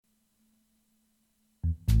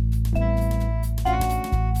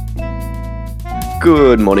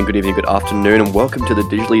Good morning, good evening, good afternoon, and welcome to the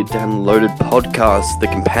Digitally Downloaded Podcast, the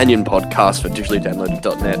companion podcast for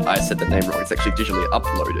digitallydownloaded.net. I said the name wrong, it's actually digitally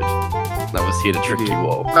uploaded. I was here to trick you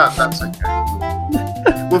all. That's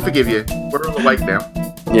okay. We'll forgive you. We're all awake now.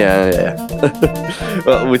 Yeah.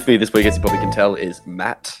 Well, with me this week, as you probably can tell, is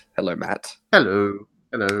Matt. Hello, Matt. Hello.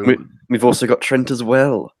 We've also got Trent as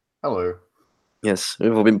well. Hello. Yes,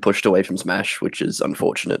 we've all been pushed away from Smash, which is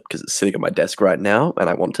unfortunate because it's sitting on my desk right now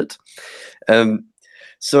and I want it.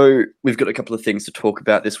 So we've got a couple of things to talk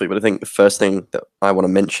about this week, but I think the first thing that I want to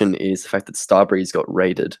mention is the fact that Starbreeze got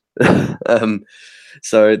raided.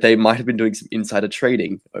 So they might have been doing some insider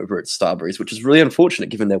trading over at Starbreeze, which is really unfortunate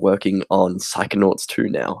given they're working on Psychonauts 2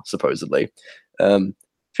 now, supposedly. If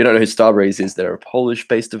you don't know who Starbreeze is, they're a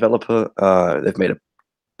Polish-based developer. They've made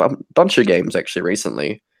a bunch of games actually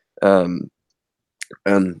recently.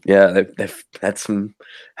 They've had some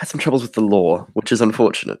troubles with the law, which is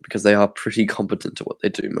unfortunate because they are pretty competent at what they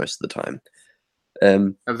do most of the time.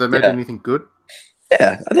 Have they made anything good?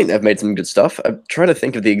 Yeah, I think they've made some good stuff. I'm trying to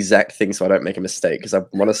think of the exact thing so I don't make a mistake because I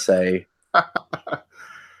want to say.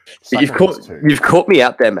 You've caught me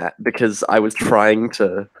out there, Matt, because I was trying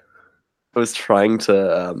to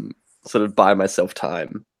sort of buy myself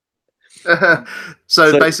time.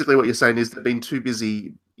 So basically, what you're saying is they've been too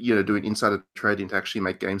busy, doing insider trading to actually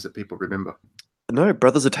make games that people remember. No,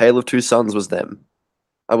 Brothers: A Tale of Two Sons was them.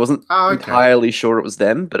 I wasn't entirely sure it was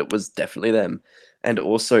them, but it was definitely them. And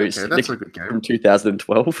also Syndicate, that's a good game from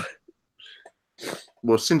 2012.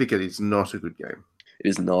 Well, Syndicate is not a good game. It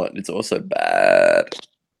is not. It's also bad.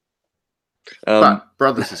 But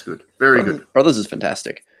Brothers is good. Very good. Brothers is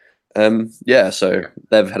fantastic. They've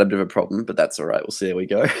had a bit of a problem, but that's all right. We'll see how we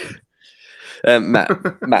go. Matt,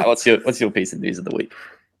 what's your piece of news of the week?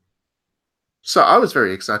 So I was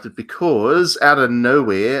very excited because out of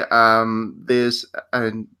nowhere, there's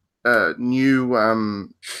a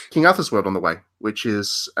new King Arthur's World on the way, which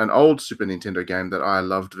is an old Super Nintendo game that I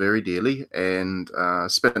loved very dearly and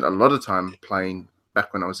spent a lot of time playing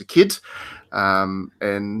back when I was a kid.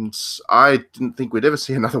 And I didn't think we'd ever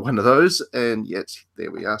see another one of those, and yet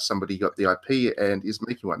there we are. Somebody got the IP and is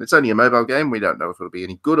making one. It's only a mobile game. We don't know if it'll be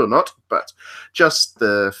any good or not, but just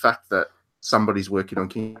the fact that somebody's working on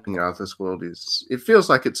King Arthur's World it feels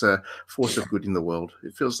like it's a force of good in the world.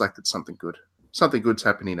 It feels like it's something good. Something good's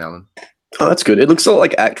happening, Alan. Oh, that's good. It looks a lot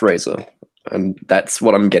like ActRaiser, and that's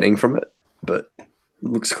what I'm getting from it. But it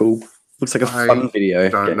looks cool. Looks like a fun video. I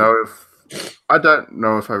don't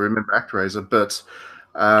know if I remember ActRaiser, but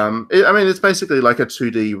it's basically like a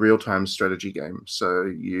 2D real-time strategy game. So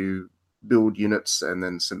you build units and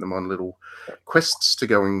then send them on little quests to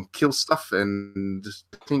go and kill stuff, and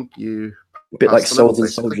I think you... A bit like Swords and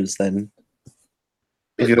Soldiers, then.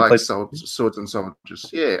 Bit like Swords and Soldiers.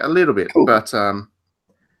 Yeah, a little bit. Cool. But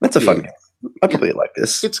that's a fun game. I probably like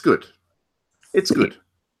this. It's good. It's good.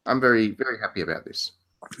 I'm very, very happy about this.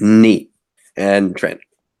 Neat. And Trent,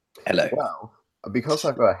 hello. Well, because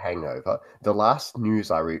I've got a hangover, the last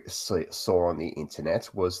news I saw on the internet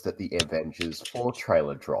was that the Avengers 4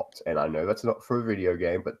 trailer dropped. And I know that's not for a video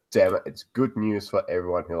game, but damn it, it's good news for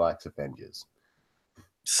everyone who likes Avengers.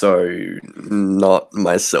 So, not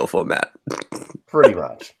myself or Matt. Pretty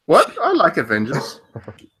much. What? I like Avengers.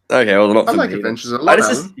 Okay, well, not for me. I like Avengers a lot. I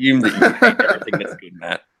just assumed that you hate everything that's good,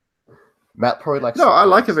 Matt. Matt probably likes... No, I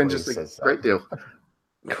like Avengers a great deal.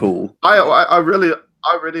 Cool. I really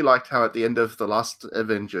liked how at the end of the last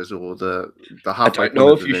Avengers, or the halfway point of Avengers... I don't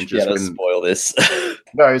know if you should be able to spoil this.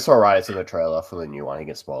 No, it's alright. It's in the trailer for the new one. You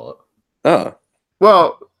can spoil it. Oh.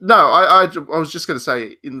 Well, no, I was just going to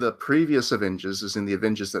say, in the previous Avengers, as in the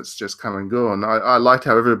Avengers that's just come and gone, I liked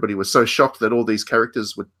how everybody was so shocked that all these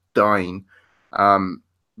characters were dying,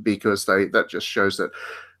 because that just shows that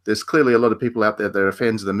there's clearly a lot of people out there that are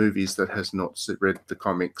fans of the movies that has not read the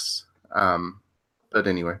comics. But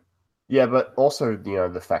anyway. Yeah, but also,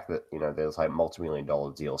 the fact that, there's like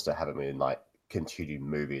multi-million-dollar deals to have them in like continued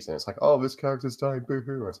movies, and it's like, oh, this character's dying,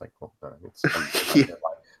 boo-hoo. It's like, well, no, it's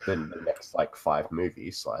the next like 5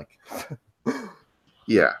 movies, like.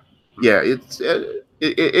 Yeah,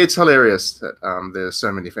 it's hilarious that there's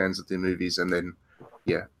so many fans of the movies, and then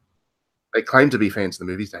they claim to be fans of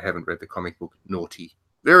the movies. They haven't read the comic book. Naughty,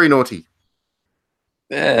 very naughty.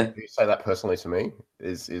 Yeah. Do you say that personally to me?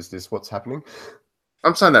 Is this what's happening?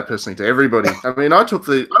 I'm saying that personally to everybody. I mean, I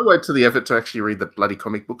went to the effort to actually read the bloody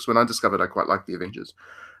comic books when I discovered I quite liked the Avengers.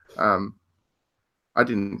 I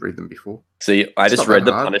didn't read them before. See, I just read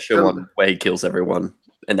the Punisher one where he kills everyone,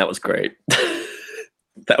 and that was great.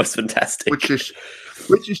 That was fantastic. Which is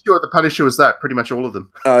sure the Punisher was that? Pretty much all of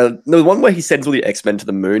them. The one where he sends all the X-Men to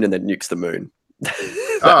the moon and then nukes the moon.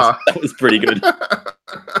 That was pretty good.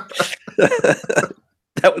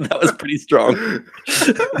 that was pretty strong.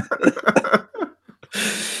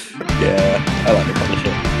 Yeah, I like the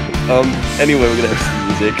Punisher. Anyway, we're gonna have some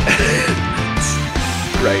music.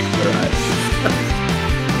 Great, alright.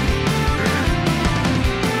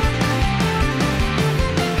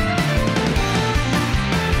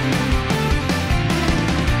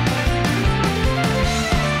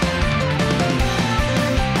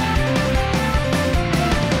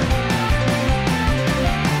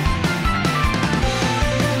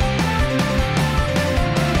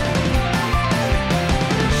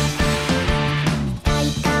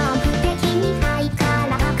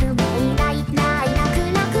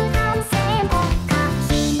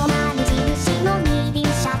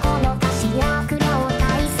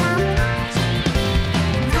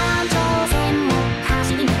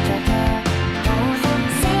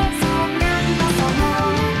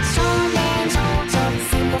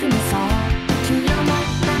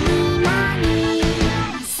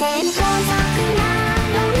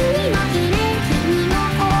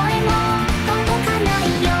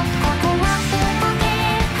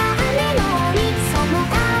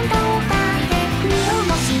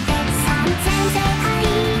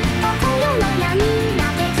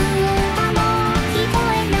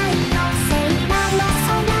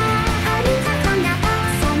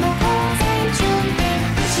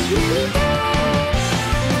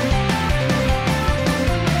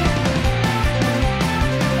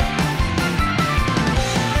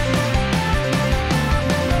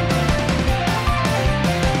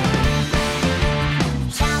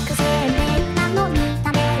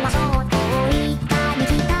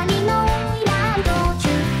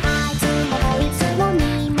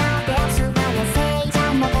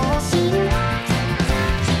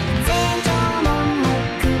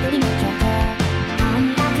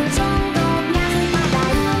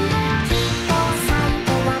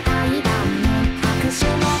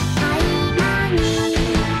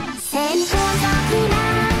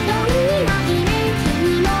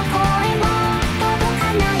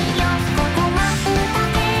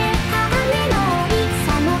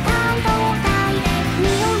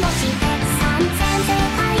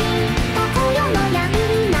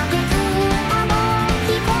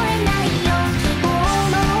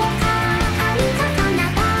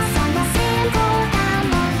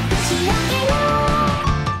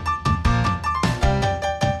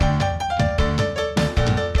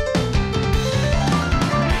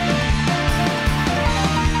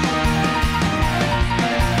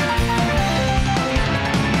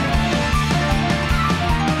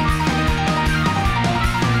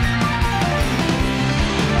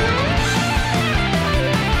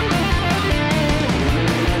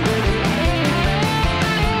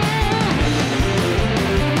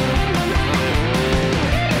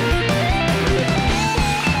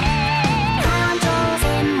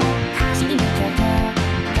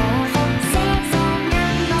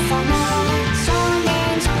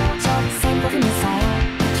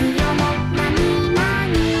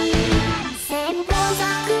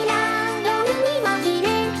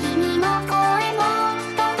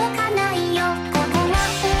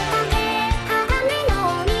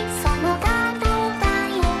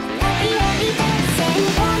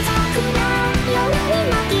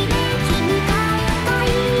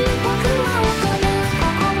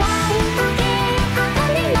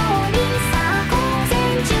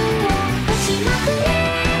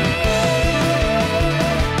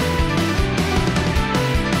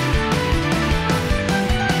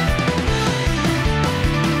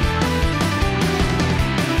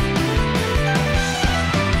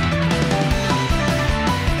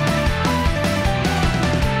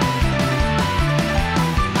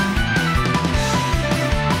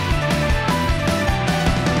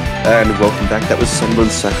 And welcome back. That was Sunburn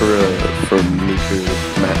Sakura from Miku.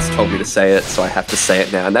 Matt's told me to say it, so I have to say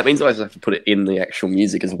it now. And that means I have to put it in the actual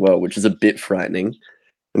music as well, which is a bit frightening.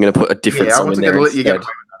 I'm going to put a different song in there. I wasn't going to let you get away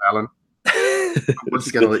with that, Alan. I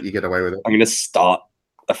wasn't going to let you get away with it. I'm going to start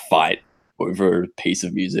a fight over a piece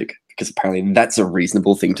of music, because apparently that's a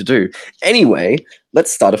reasonable thing to do. Anyway,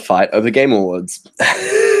 let's start a fight over Game Awards.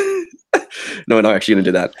 No, we're not actually going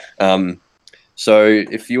to do that. So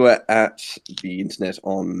if you were at the internet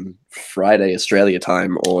on Friday, Australia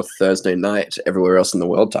time, or Thursday night, everywhere else in the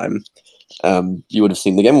world time, you would have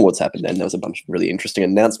seen the Game Awards happen, and there was a bunch of really interesting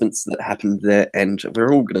announcements that happened there, and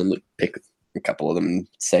we're all going to pick a couple of them and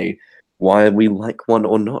say why we like one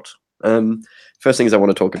or not. First things I want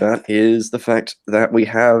to talk about is the fact that we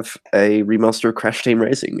have a remaster of Crash Team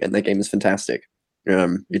Racing, and that game is fantastic.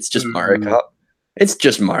 It's just Mario Kart. It's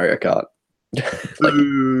just Mario Kart.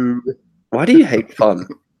 Like, why do you hate fun?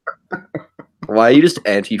 Why are you just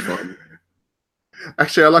anti-fun?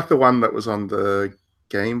 Actually, I like the one that was on the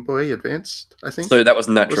Game Boy Advanced, I think. So that was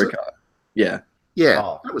Nitro it? Kart. Yeah. Yeah,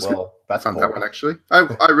 Oh, that was well, that's fun, that boring. one, actually.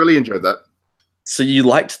 I really enjoyed that. So you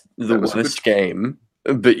liked the That was a worst game,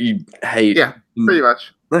 but you hate. Yeah, pretty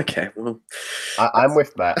much. Okay, well, I'm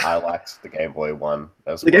with Matt. I liked the Game Boy one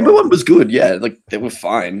as the Game Boy one was good. Yeah, like they were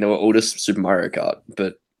fine. They were all just Super Mario Kart,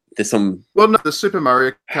 but there's some. Well, no, the Super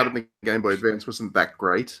Mario Kart on the Game Boy Advance wasn't that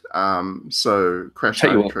great. So Crash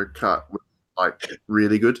Tell you what. Nitro Kart was like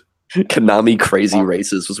really good. Konami Crazy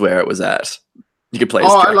Races was where it was at. You could play as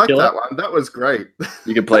Oh, I like Dracula. that one. That was great.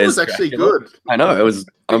 You could play That as was actually Dracula. good. I know. I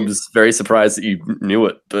was very surprised that you knew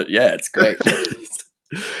it, but yeah, it's great.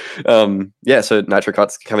 Yeah, so Nitro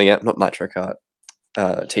Kart's coming out. Not Nitro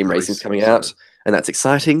Kart. Team Racing's coming out, and that's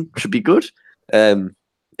exciting. Should be good.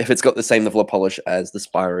 If it's got the same level of polish as the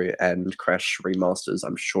Spyro and Crash remasters,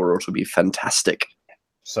 I'm sure it'll be fantastic.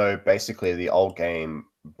 So basically, the old game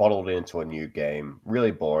bottled into a new game.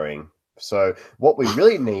 Really boring. So what we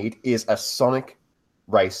really need is a Sonic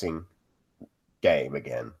racing game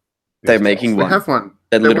again. They're making We one. have one.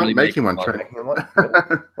 They're They literally weren't making one. one. Making one?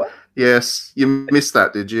 Really? What? Yes, you missed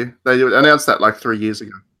that, did you? They announced that like 3 years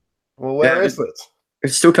ago. Well, where Yeah, is it?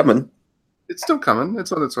 It's still coming. It's still coming.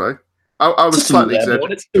 It's on its way. I was Just slightly a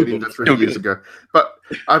level, it's still exaggerating good, to it's 3 still years good. ago, but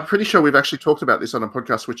I'm pretty sure we've actually talked about this on a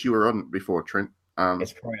podcast which you were on before, Trent.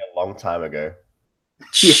 It's probably a long time ago.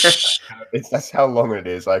 Yeah. That's how long it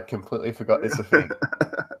is. I completely forgot it's a thing.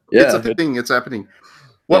 It's Yeah. a thing. It's happening.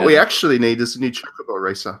 What Yeah. we actually need is a new Chocobo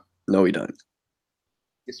racer. No, we don't.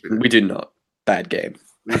 Yes, we do. We do not. Bad game.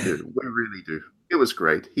 We do. We really do. It was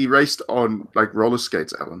great. He raced on like roller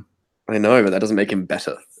skates, Alan. I know, but that doesn't make him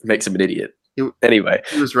better. It makes him an idiot. You- Anyway.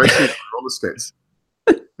 He was racing on roller skates.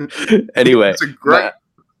 Anyway. It's a great,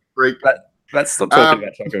 great. Let's stop talking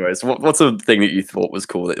about Chocobos. What's a thing that you thought was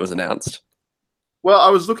cool that was announced? Well, I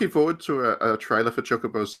was looking forward to a trailer for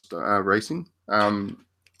Chocobo's racing,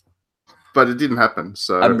 but it didn't happen.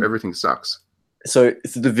 So everything sucks. So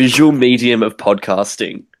it's the visual medium of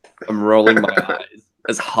podcasting. I'm rolling my eyes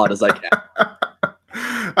as hard as I can.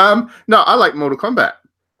 No, I like Mortal Kombat.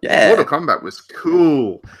 Yeah. Mortal Kombat was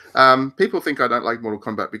cool. People think I don't like Mortal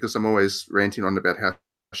Kombat because I'm always ranting on about how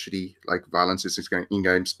shitty like violence is in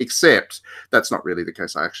games, except that's not really the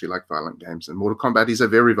case. I actually like violent games, and Mortal Kombat is a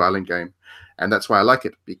very violent game, and that's why I like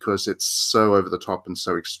it, because it's so over the top and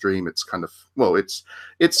so extreme. It's kind of, well, it's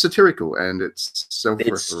satirical and it's self-referential.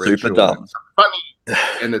 It's super dumb. And it's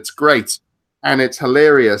funny and it's great and it's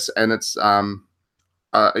hilarious and it's I'm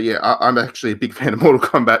actually a big fan of Mortal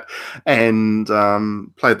Kombat and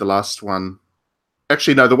played the last one.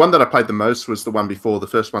 Actually, no, the one that I played the most was the one before, the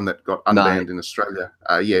first one that got unbanned in Australia.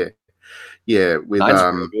 Yeah, with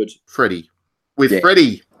Really good. Freddy. With Yeah.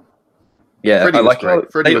 Freddy. Yeah, Freddy I was like how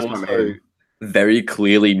great. Freddy they was my also man. very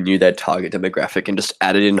clearly knew their target demographic and just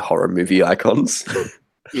added in horror movie icons.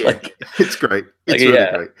 Yeah, Like- it's great. It's like, really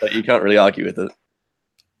yeah, great. like, you can't really argue with it.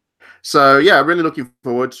 So yeah, really looking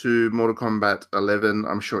forward to Mortal Kombat 11.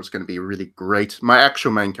 I'm sure it's going to be really great. My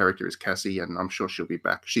actual main character is Cassie, and I'm sure she'll be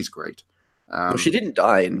back. She's great. Well, she didn't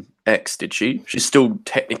die in X, did she? She's still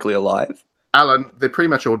technically alive. Alan, they pretty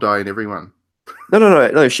much all die in everyone.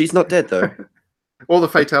 No, she's not dead though. All the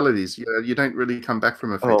fatalities. You don't really come back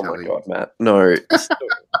from a Oh fatality. my god, Matt. No.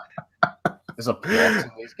 There's a plot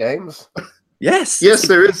in these games. Yes. Yes,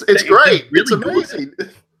 there is. It's They're great. really It's good. amazing.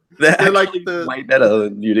 They're They're like actually the- way better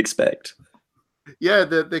than you'd expect. Yeah,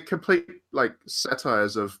 they're complete like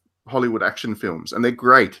satires of Hollywood action films, and they're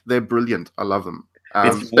great. They're brilliant. I love them.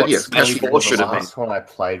 It's But what yes, Smash Cassie, 4 should The have been. last one I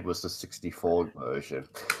played was the 64 version.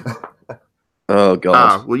 Oh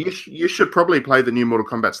god. well, you should probably play the new Mortal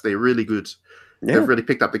Kombats. They're really good. Yeah. They've really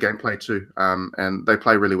picked up the gameplay too, and they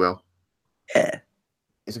play really well. Yeah.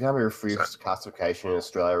 Is it going to be refused classification in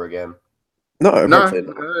Australia again? No, No, hopefully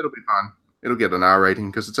not. it'll be fine. It'll get an R rating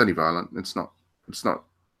because it's only violent. It's not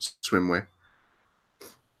swimwear.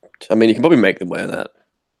 I mean, you can probably make them wear that.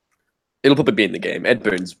 It'll probably be in the game. Ed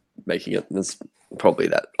Boon's making it. There's probably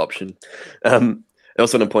that option. I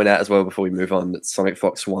also want to point out as well before we move on that Sonic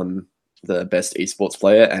Fox won the best esports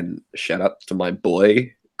player, and shout out to my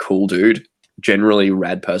boy, cool dude, generally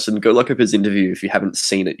rad person. Go look up his interview if you haven't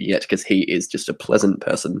seen it yet, because he is just a pleasant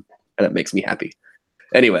person, and it makes me happy.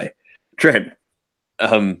 Anyway, Trent,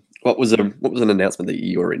 what was an announcement that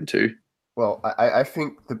you were into? Well, I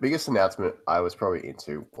think the biggest announcement I was probably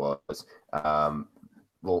into was,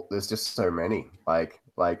 well, there's just so many.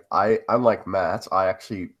 Unlike Matt, I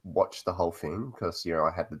actually watched the whole thing because,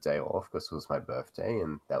 I had the day off because it was my birthday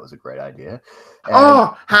and that was a great idea. And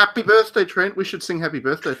Oh, happy birthday, Trent! We should sing happy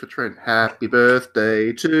birthday for Trent. Happy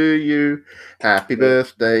birthday to you. Happy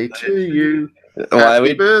birthday to you. Why are we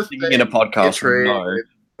Happy birthday, singing in a podcast? Trent. No.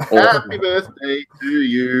 Happy birthday to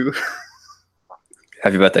you.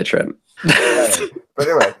 Happy birthday, Trent. Yeah. But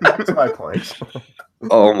anyway, back to my point.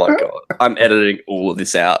 Oh my god. I'm editing all of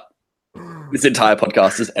this out. This entire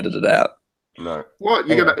podcast is edited out. No. What?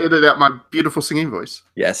 You're going to edit out my beautiful singing voice?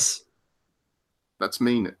 Yes. That's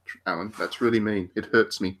mean, Alan. That's really mean. It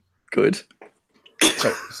hurts me. Good.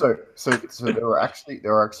 So there were actually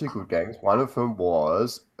good games. One of them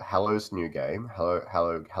was Hello's new game,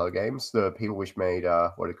 Hello Games. The people which made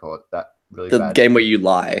what do you call it? That really The bad game where you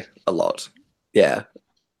lie a lot. Yeah.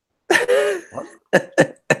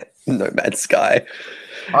 Nomad Sky.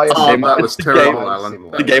 Oh, yeah, Oh, game- that was the terrible, game-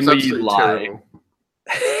 Alan. the That game was where you absolutely lie.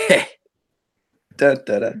 terrible. Da,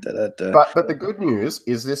 da, da, da, da, da. But the good news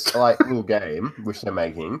is this like little game which they're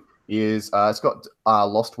making is it's got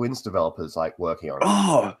Lost Winds developers like working on it.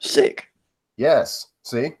 Oh, sick. Yes,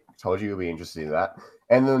 see, told you you'll be interested in that.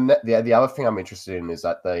 And then the other thing I'm interested in is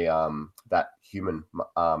that that human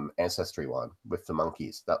ancestry one with the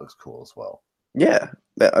monkeys that looks cool as well. Yeah.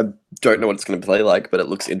 I don't know what it's going to play like, but it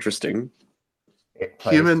looks interesting. It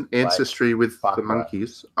plays Human like- ancestry with fuck the that.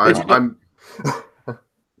 monkeys. Did you I'm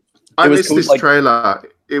I was missed called, this like- trailer.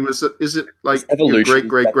 It was. Is it like It's your evolution,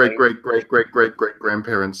 great that thing.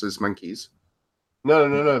 grandparents as monkeys? No.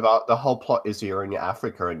 The whole plot is you're in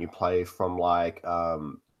Africa and you play from like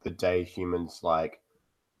the day humans like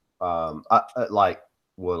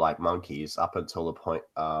were like monkeys up until the point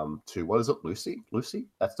to what is it, Lucy? Lucy?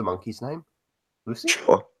 That's the monkey's name? Lucy?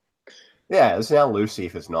 Sure. Yeah, it's now Lucy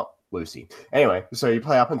if it's not Lucy. Anyway, so you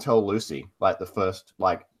play up until Lucy, like the first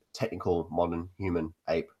like technical modern human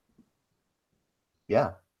ape.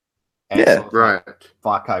 Yeah. And Yeah, sort of, Right. like,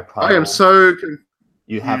 Far Cry I Primal. am so.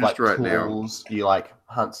 You have like confused right now. tools. You like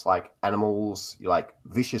hunts like animals. You like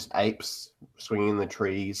vicious apes swinging in the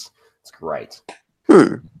trees. It's great.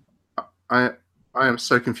 Hmm. I am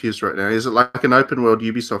so confused right now. Is it like an open world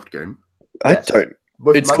Ubisoft game? I Yes. don't.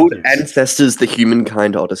 With It's called monkeys. Ancestors: The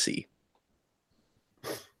Humankind Odyssey.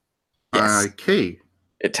 Yes. Okay.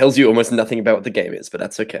 It tells you almost nothing about what the game is, but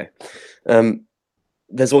that's okay.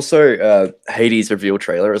 There's also Hades reveal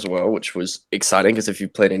trailer as well, which was exciting because if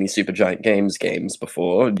you've played any Supergiant games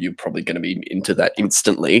before, you're probably going to be into that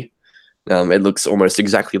instantly. It looks almost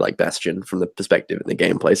exactly like Bastion from the perspective and the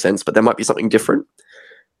gameplay sense, but there might be something different.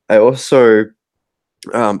 I also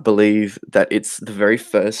believe that it's the very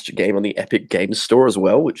first game on the Epic Games Store as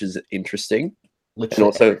well, which is interesting. Literally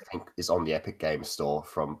also- everything is on the Epic Games Store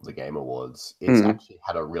from the Game Awards. It's Hmm. actually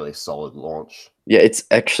had a really solid launch. Yeah, it's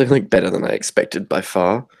actually like better than I expected by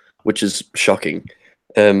far, which is shocking.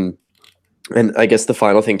 And I guess the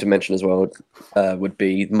final thing to mention as well would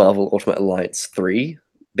be Marvel Ultimate Alliance 3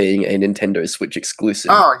 being a Nintendo Switch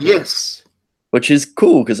exclusive, Oh yes, which is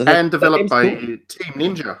cool because and developed by Team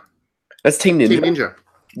Ninja. That's Team Ninja. Team Ninja.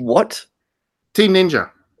 What? Team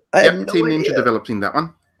Ninja. I Yep, have no Team Ninja idea. developing that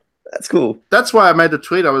one. That's cool. That's why I made a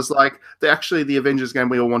tweet. I was like, the Avengers game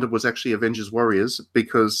we all wanted was actually Avengers Warriors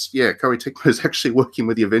because, yeah, Koei Tecmo is actually working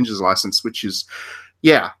with the Avengers license, which is,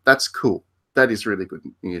 yeah, that's cool. That is really good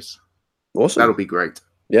news. Awesome. That'll be great.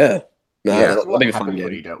 Yeah. No, Yeah. that'll What be a fun happens when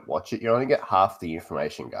game. you don't watch it? You only get half the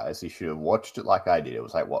information, guys. You should have watched it like I did. It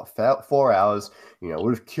was like, what, 4 hours? You know, it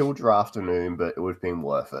would have killed your afternoon, but it would have been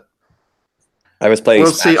worth it. I was playing.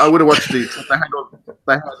 Well, see, Smash. I would have watched it.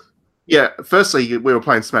 Yeah, firstly, we were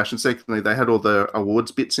playing Smash, and secondly, they had all the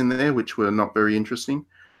awards bits in there, which were not very interesting.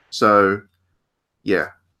 So, yeah,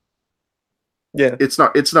 Yeah. it's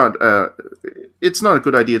not a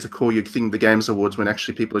good idea to call your thing the Games Awards when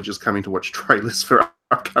actually people are just coming to watch trailers for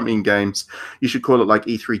upcoming games. You should call it like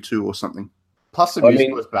E3 or something. Plus, the I music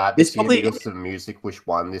mean, was bad it's this year probably- because the music which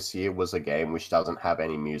won this year was a game which doesn't have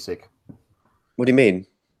any music. What do you mean?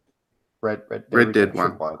 Red Dead Redemption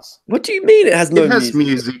one. once. What do you mean it has no it has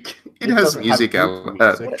music? music. It It has doesn't have music. good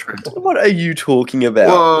music. Trent. What are you talking about?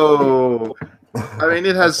 Whoa! I mean,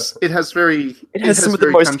 it has very. It has some of the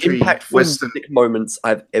very most country impactful Western. music moments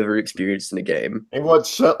I've ever experienced in a game. It would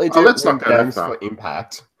certainly Oh, do let's not go that games far. for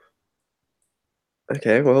impact.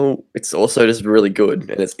 Okay, well, it's also just really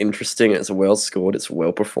good and it's interesting. It's well scored. It's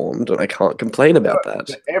well performed, and I can't complain about that.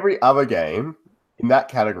 But every other game in that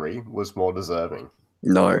category was more deserving.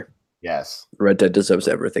 No, Yes. Red Dead deserves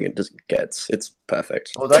everything it just gets. It's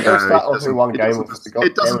perfect. Well, don't No, go start it off with doesn't- one it game doesn't- of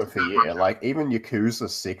it doesn't- game of the year. Like even Yakuza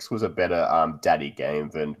 6 was a better daddy game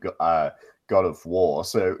than God of War.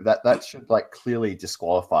 So that should like clearly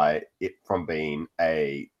disqualify it from being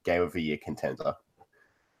a game of the year contender.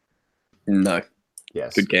 No,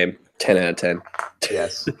 Yes. good game. 10 out of 10.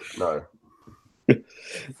 Yes. No.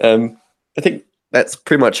 I think that's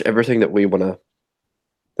pretty much everything that we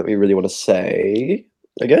really want to say.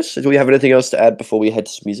 I guess. Do we have anything else to add before we head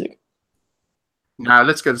to some music? No,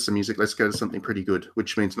 let's go to some music. Let's go to something pretty good,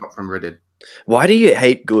 which means not from Red Dead. Why do you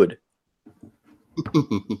hate good?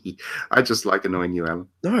 I just like annoying you, Alan.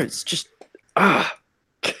 No, it's just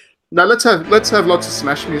No, let's have lots of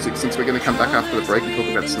Smash music since we're going to come back after the break and talk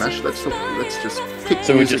about Smash. Let's just pick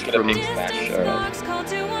So we're music just gonna from. pick Smash. All right. Called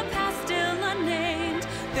to a past still unnamed.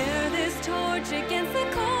 Bear this torch against the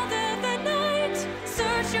cold of the night.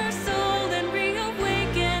 Search your soul and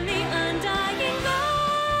reawaken the undying light.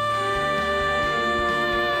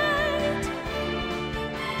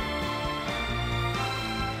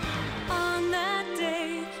 On that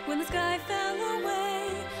day when the sky fell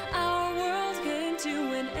away, our world came to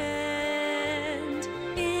an end.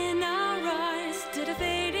 In our eyes stood a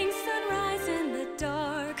fading sunrise in the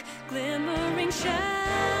dark, glimmering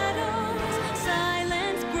shadows.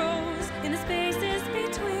 Silence grows in the spaces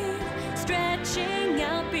between, stretching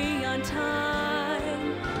out beyond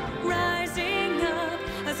time. Rising up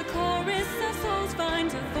as a chorus of souls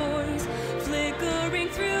finds a voice, flickering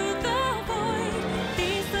through the void.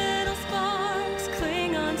 These little sparks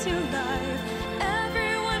cling on to life,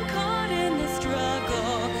 everyone caught in the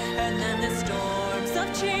struggle. And then the storms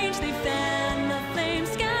of change, they fan the flames,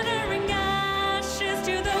 scattering ashes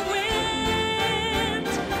to the wind.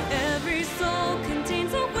 Every soul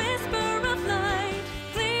contains a whisper of light,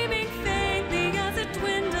 gleaming faintly as it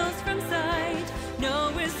dwindles from sight. No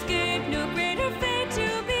escape, no greater fate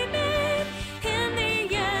to be made. In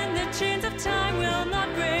the end, the chains of time will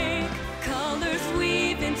not break. Colors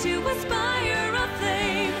weave into a spire of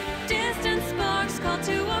flame. Distant sparks call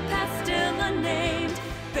to a past still unnamed.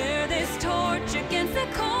 Bear this torch against the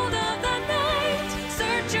cold of the night.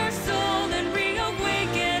 Search your soul and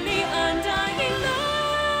reawaken the undying light.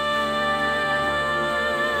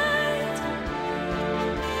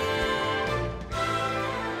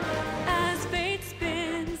 As fate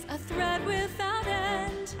spins a thread without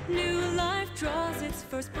end, new life draws its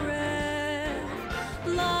first breath,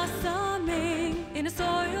 blossoming in a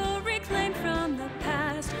soil reclaimed from the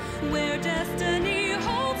past, where destiny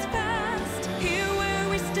holds fast. Here where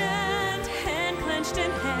we stand, hand clenched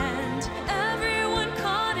in hand, everyone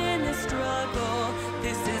caught in the struggle.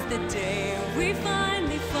 This is the day we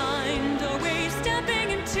finally find our way,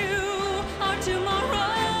 stepping into our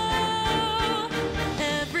tomorrow.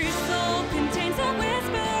 Every soul contains a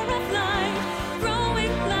whisper of light,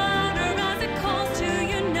 growing louder as it calls to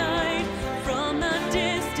unite. From the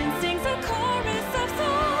distance sings a chorus of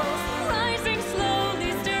souls, rising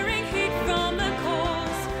slowly, stirring heat from the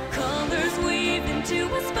coals. Colors weave into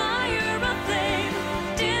a spire of flame.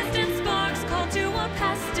 Distant sparks call to a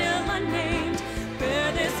past still unnamed.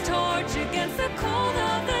 Bear this torch against the cold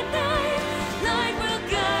of the night. Light will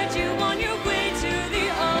guide you on your way to the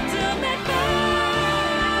ultimate fight.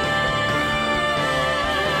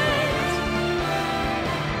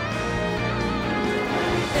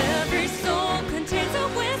 Every soul contains a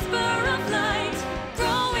whisper of light,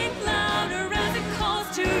 growing louder as it calls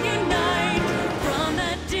to unite. From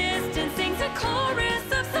the distance sings a chorus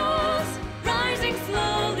of souls, rising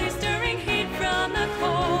slowly, stirring heat from the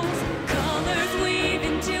coals. Colors weave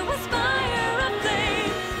into a spire of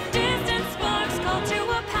flame. Distant sparks call to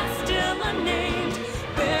a past still unnamed.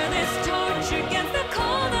 Bear this torch against the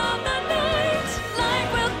cold of the night. Light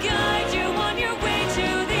will guide you on your way to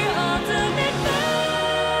the ultimate fight.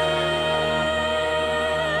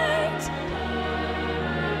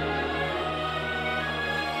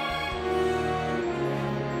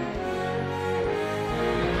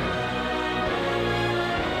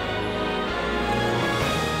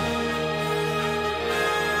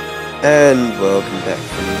 And welcome back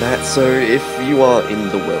from that. So if you are in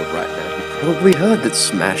the world right now, you've probably heard that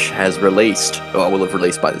Smash has released, or will have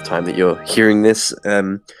released by the time that you're hearing this.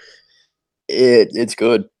 It's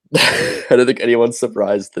good. I don't think anyone's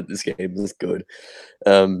surprised that this game is good.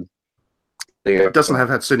 It doesn't have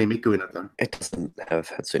Hatsune Miku in it, though. It doesn't have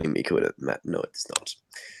Hatsune Miku in it, Matt. No, it's not.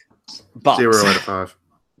 But 0 out of 5.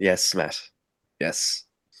 yes, Matt. Yes.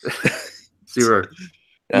 0.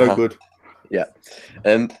 No Uh-huh. good. Yeah.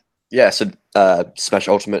 So Smash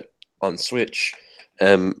Ultimate on Switch.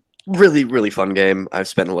 Really, really fun game. I've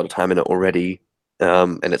spent a lot of time in it already.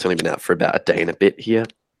 And it's only been out for about a day and a bit here.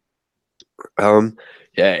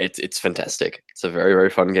 Yeah, it's fantastic. It's a very, very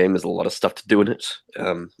fun game. There's a lot of stuff to do in it.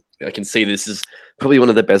 I can see this is probably one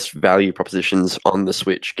of the best value propositions on the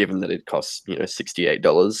Switch, given that it costs,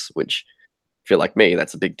 $68, which if you're like me,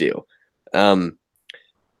 that's a big deal.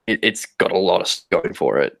 It's got a lot of stuff going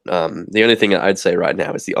for it. The only thing I'd say right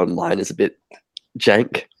now is the online is a bit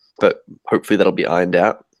jank, but hopefully that'll be ironed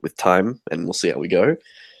out with time, and we'll see how we go.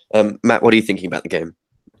 Matt, what are you thinking about the game,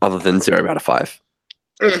 other than 0 out of 5?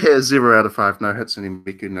 Yeah, 0 out of 5. No, Hatsune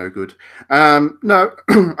Miku, no good. No,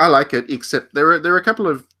 I like it, except there are a couple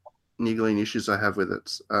of niggling issues I have with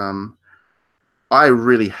it. I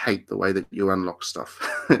really hate the way that you unlock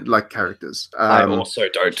stuff, like characters. I also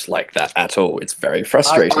don't like that at all. It's very I,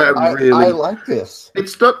 frustrating. I like this.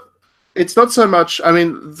 It's not so much. I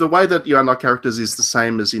mean, the way that you unlock characters is the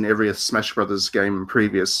same as in every Smash Brothers game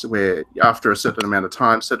previous, where after a certain amount of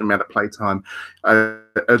time, certain amount of playtime,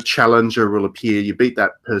 a challenger will appear. You beat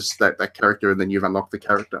that that character, and then you've unlocked the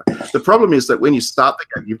character. The problem is that when you start the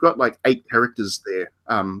game, you've got like 8 characters there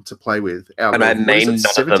to play with. And I named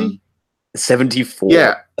none of them. 74.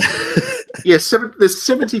 Yeah, yeah. There's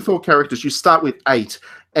 74 characters. You start with 8.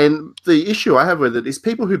 And the issue I have with it is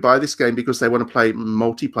people who buy this game because they want to play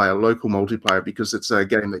multiplayer, local multiplayer, because it's a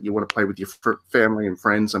game that you want to play with your family and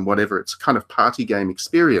friends and whatever. It's kind of party game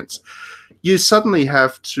experience. You suddenly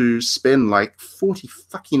have to spend like 40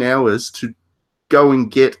 fucking hours to go and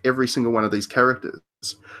get every single one of these characters.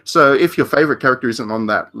 So if your favorite character isn't on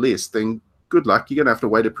that list, then good luck. You're going to have to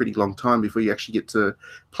wait a pretty long time before you actually get to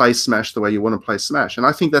play Smash the way you want to play Smash. And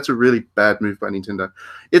I think that's a really bad move by Nintendo.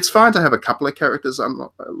 It's fine to have a couple of characters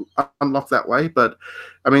unlocked that way, but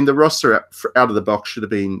I mean, the roster out of the box should have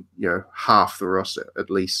been, half the roster, at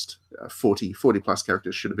least 40 plus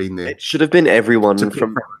characters should have been there. It should have been everyone To from pick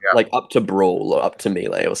from, like up to Brawl or up to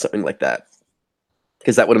Melee or something like that.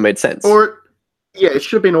 Because that would have made sense. Or yeah, it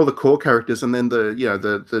should have been all the core characters, and then the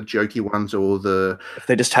jokey ones or the if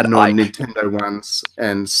they just had Ike. non-Nintendo ones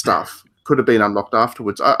and stuff could have been unlocked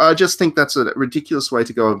afterwards. I just think that's a ridiculous way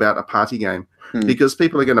to go about a party game because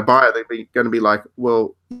people are going to buy it. They're going to be like,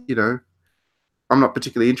 well, I'm not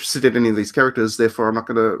particularly interested in any of these characters, therefore I'm not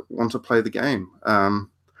going to want to play the game.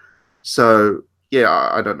 So yeah,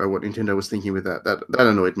 I don't know what Nintendo was thinking with that. That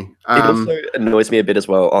annoyed me. It also annoys me a bit as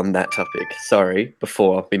well on that topic. Sorry,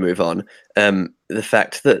 before we move on, the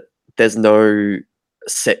fact that there's no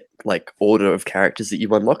set like order of characters that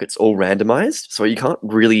you unlock. It's all randomized, so you can't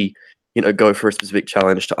really, go for a specific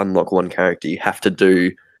challenge to unlock one character. You have to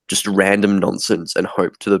do just random nonsense and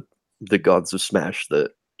hope to the gods of Smash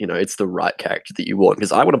that it's the right character that you want.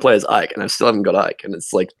 Because I want to play as Ike, and I still haven't got Ike, and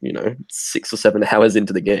it's like 6 or 7 hours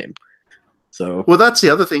into the game. So well, that's the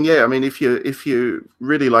other thing. Yeah, I mean, if you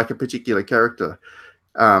really like a particular character,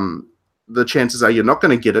 the chances are you're not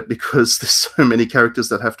going to get it because there's so many characters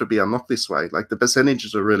that have to be unlocked this way. Like the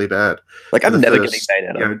percentages are really bad. Like I'm never getting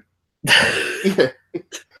Bayonetta. Yeah,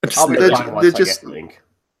 I'll be fine once I get Link.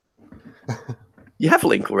 You have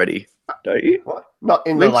Link already, don't you? What? Not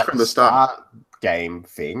in Link's the from the start game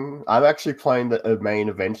thing. I'm actually playing the main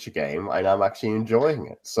adventure game, and I'm actually enjoying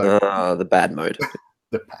it. So the bad mode.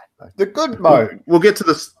 The bad mode. The good mode. We'll get to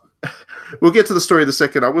this. We'll get to the story in a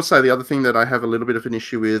second. I will say the other thing that I have a little bit of an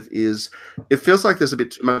issue with is it feels like there's a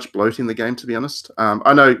bit too much bloat in the game, to be honest.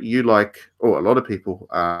 I know you like, or a lot of people,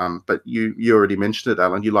 but you already mentioned it,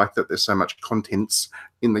 Alan. You like that there's so much contents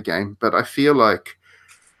in the game, but I feel like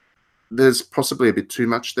there's possibly a bit too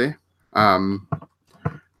much there.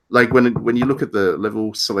 Like when you look at the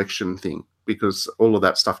level selection thing, because all of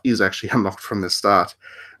that stuff is actually unlocked from the start.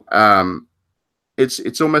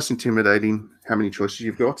 It's almost intimidating how many choices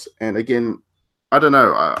you've got. And again, I don't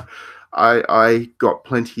know. I got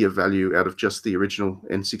plenty of value out of just the original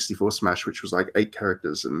N64 Smash, which was like 8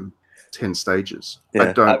 characters and 10 stages. Yeah,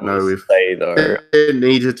 I don't know if it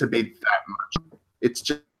needed to be that much. It's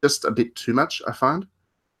just a bit too much, I find.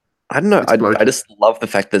 I don't know. I just love the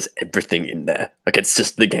fact there's everything in there. Like it's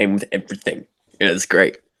just the game with everything. It's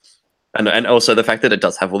great. And also the fact that it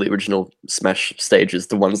does have all the original Smash stages,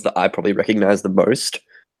 the ones that I probably recognize the most,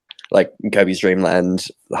 like Kirby's Dream Land,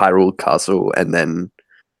 Hyrule Castle, and then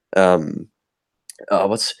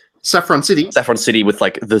what's Saffron City? Saffron City with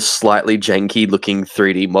like the slightly janky looking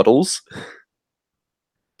 3D models.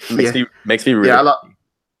 Makes me really. Yeah,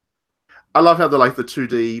 I love how the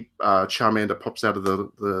 2D Charmander pops out of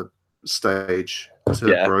the stage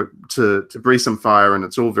to breathe some fire, and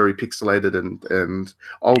it's all very pixelated and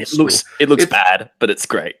old school. It looks bad, but it's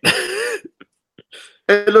great.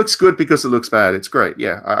 It looks good because it looks bad. It's great.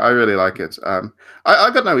 Yeah, I really like it. I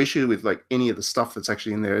got no issue with any of the stuff that's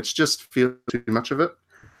actually in there. It's just feel too much of it.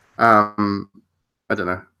 I don't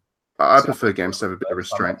know. I prefer games to have a bit of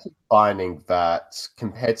restraint. I'm finding that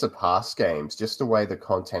compared to past games, just the way the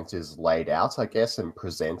content is laid out, I guess, and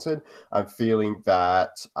presented, I'm feeling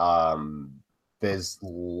that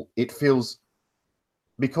it feels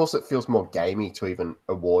more gamey to even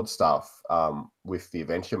award stuff with the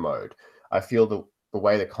adventure mode. I feel the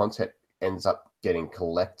way the content ends up getting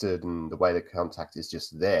collected and the way the content is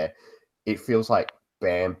just there, it feels like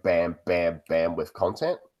bam, bam, bam, bam with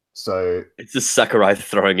content. So It's just Sakurai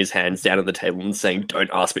throwing his hands down on the table and saying, "Don't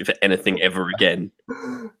ask me for anything ever again."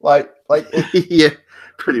 like Yeah,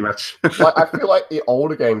 pretty much. like I feel like the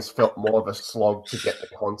older games felt more of a slog to get the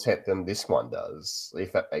content than this one does,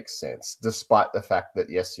 if that makes sense. Despite the fact that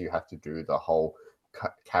yes, you have to do the whole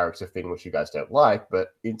character thing, which you guys don't like, but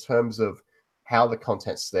in terms of how the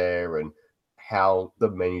content's there and how the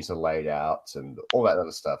menus are laid out and all that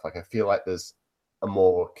other stuff, like I feel like there's a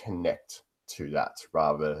more connect to that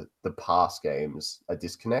rather the past games a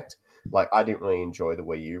disconnect. Like I didn't really enjoy the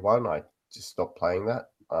Wii U one. I just stopped playing that.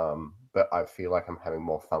 But I feel like I'm having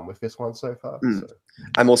more fun with this one so far. Mm. So.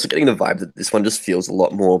 I'm also getting the vibe that this one just feels a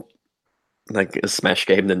lot more like a Smash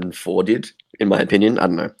game than 4 did, in my opinion. I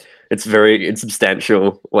don't know. It's very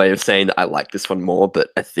insubstantial way of saying that I like this one more, but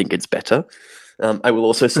I think it's better. I will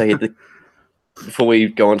also say that before we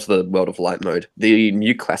go on to the World of Light mode, the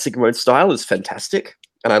new classic mode style is fantastic,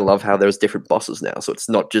 and I love how there's different bosses now. So it's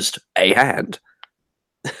not just a hand;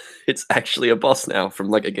 it's actually a boss now from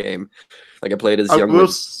like a game. Like I played as young Link,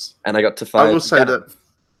 and I got to fight. I will say that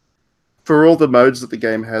for all the modes that the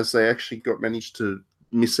game has, they actually managed to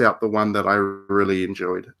miss out the one that I really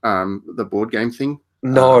enjoyed. The board game thing.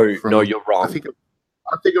 No, you're wrong. I think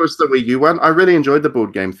it was the Wii U one. I really enjoyed the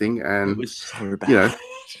board game thing, and It was so bad. you know.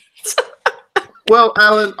 Well,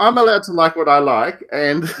 Alan, I'm allowed to like what I like,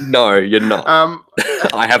 and No, you're not.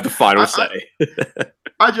 I have the final I- say.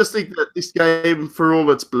 I just think that this game, for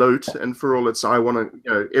all its bloat and for all its, I want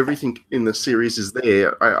to, everything in the series is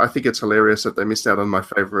there. I think it's hilarious that they missed out on my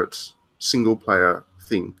favorite single player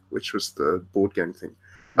thing, which was the board game thing.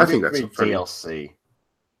 I think that's funny. DLC.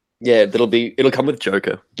 Yeah, it'll come with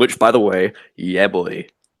Joker, which by the way, yeah boy.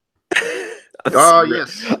 Oh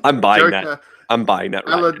yes, I'm buying Joker. that. I'm buying that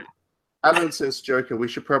right. Alan says Joker. We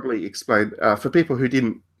should probably explain for people who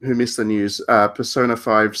missed the news. Persona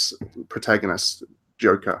 5's protagonist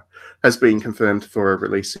Joker has been confirmed for a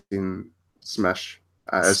release in Smash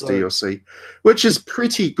as DLC, which is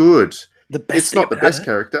pretty good. The best It's not the best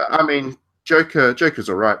character. I mean, Joker's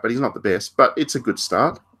all right, but he's not the best. But it's a good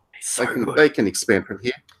start. They can expand from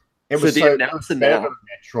here. It was the so announcer better now. than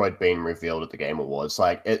Metroid being revealed at the Game Awards.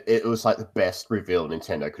 Like it was like the best reveal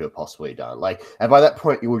Nintendo could have possibly done. Like, and by that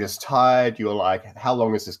point, you were just tired. You were like, "How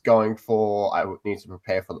long is this going for? I would need to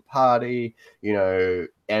prepare for the party." And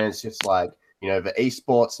it's just like the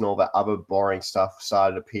esports and all that other boring stuff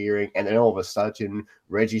started appearing, and then all of a sudden,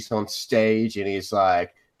 Reggie's on stage and he's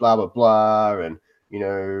like, "Blah blah blah," and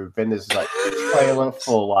then there's like a trailer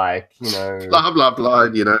for like, Blah blah blah.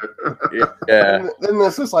 Yeah. and then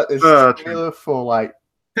there's just like this trailer for like,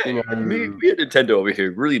 We at Nintendo over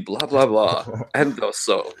here, really blah blah blah, and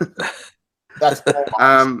also that's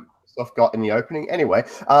all stuff got in the opening anyway.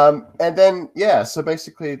 And then so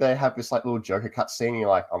basically they have this like little Joker cutscene. And you're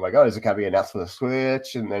like, oh my god, is it gonna be announced for the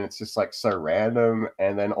Switch? And then it's just like so random.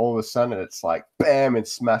 And then all of a sudden it's like, bam,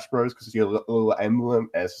 it's Smash Bros. Because your little emblem,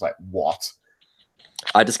 and it's just like, what?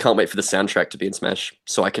 I just can't wait for the soundtrack to be in Smash,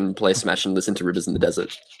 so I can play Smash and listen to Rivers in the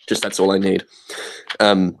Desert. That's all I need.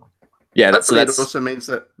 That's it also means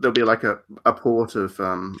that there'll be like a port of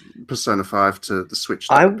Persona 5 to the Switch.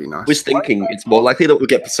 That would be nice. Was thinking it's more likely that we'll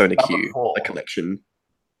get Persona Q, a collection.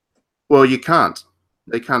 Well, you can't.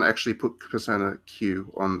 They can't actually put Persona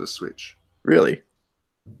Q on the Switch. Really?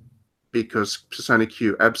 Because Persona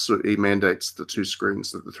Q absolutely mandates the 2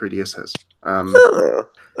 screens that the 3DS has.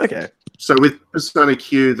 Okay. So with Persona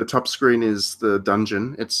Q, the top screen is the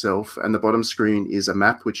dungeon itself, and the bottom screen is a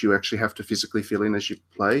map which you actually have to physically fill in as you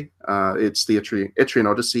play. It's the Etrian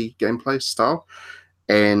Odyssey gameplay style,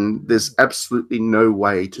 and there's absolutely no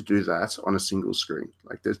way to do that on a single screen.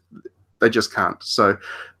 Like they just can't. So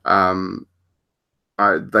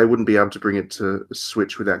they wouldn't be able to bring it to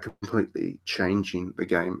Switch without completely changing the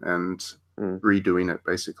game and redoing it,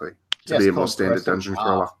 basically, to be a more standard dungeon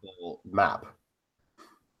crawler map.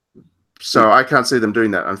 So I can't see them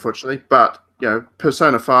doing that, unfortunately. But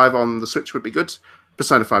Persona 5 on the Switch would be good.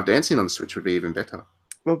 Persona 5 Dancing on the Switch would be even better.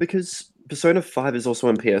 Well, because Persona 5 is also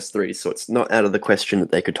on PS3, so it's not out of the question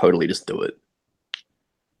that they could totally just do it.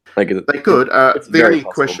 Like they could. The only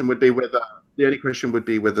possible. question would be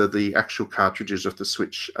whether the actual cartridges of the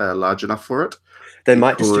Switch are large enough for it. They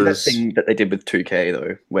might just do that thing that they did with 2K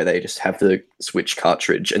though, where they just have the Switch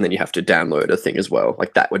cartridge and then you have to download a thing as well.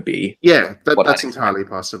 Like that would be that's entirely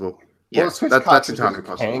possible. Yeah, that's entirely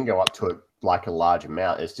possible. Can go up to like a large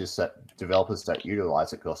amount. It's just that developers don't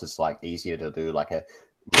utilize it because it's like easier to do like a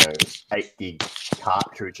 8 gig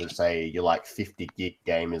cartridge and say you're like 50 gig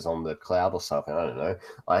game is on the cloud or something. I don't know.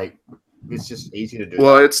 Like it's just easy to do.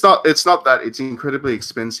 Well, it's not that. It's incredibly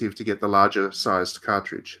expensive to get the larger sized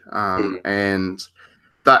cartridge, and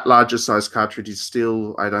that larger size cartridge is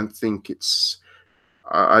still, I don't think it's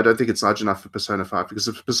large enough for Persona 5, because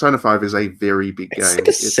Persona 5 is a very big It's game. like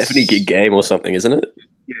a 70 gig game or something, isn't it?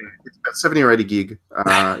 Yeah, it's about 70 or 80 gig.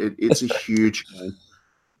 It's a huge game.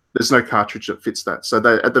 There's no cartridge that fits that. So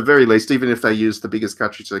they, at the very least, even if they used the biggest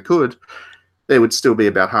cartridge they could, there would still be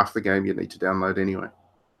about half the game you need to download anyway.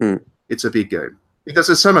 It's a big game because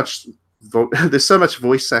there's so much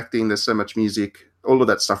voice acting, there's so much music. All of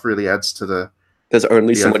that stuff really adds to the There's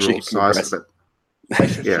only so much you overall can size compress. of it. They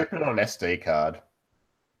should Yeah. ship it on SD card.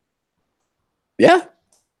 Yeah,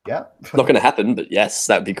 Yeah. not going to happen, but yes,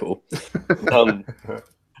 that'd be cool.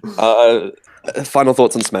 Final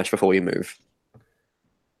thoughts on Smash before we move.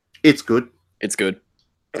 It's good. It's good.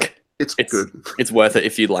 It's It's- good. It's worth it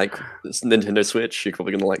if you like this Nintendo Switch. You're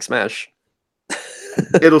probably going to like Smash.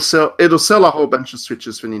 It'll sell a whole bunch of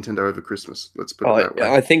Switches for Nintendo over Christmas. Let's put it that way.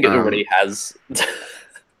 I think it already has.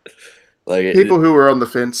 Like People who are on the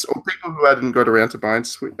fence, or people who hadn't got around to buying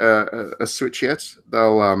a Switch yet,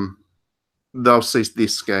 they'll see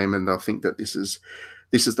this game and they'll think that this is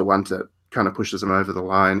the one that kind of pushes them over the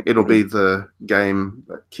line. It'll be the game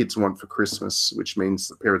that kids want for Christmas, which means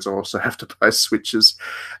the parents also have to buy Switches.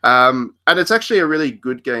 And it's actually a really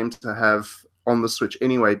good game to have on the Switch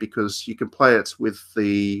anyway, because you can play it with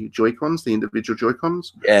the Joy-Cons, the individual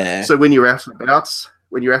Joy-Cons. yeah, So when you're out and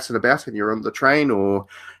about and you're on the train or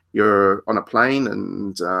you're on a plane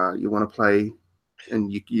and you want to play,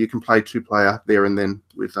 and you can play 2-player there and then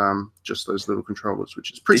with just those little controllers,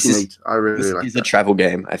 which is pretty This is- neat. I really this like is a that. travel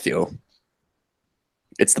game. I feel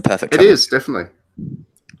it's the perfect. It travel. is definitely.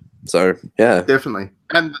 So yeah, Definitely.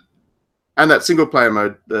 And that single player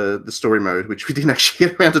mode, the story mode, which we didn't actually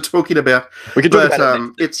get around to talking about, we could talk but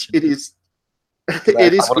about it. it is I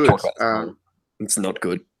wanna good. talk about this. It's not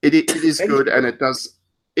good. It is good, and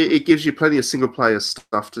it gives you plenty of single player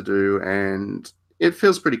stuff to do, and it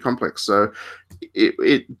feels pretty complex. So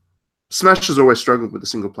Smash has always struggled with the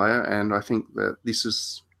single player, and I think that this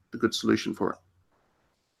is the good solution for it.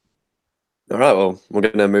 All right, well, we're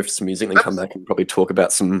going to move to some music, then come back and probably talk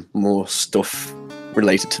about some more stuff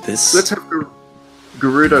related to this. Let's have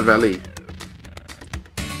Gerudo Valley,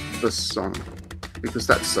 the song, because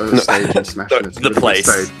that's a stage in Smash. and it's a the really good place.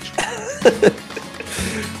 stage.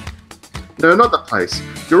 No, not the place.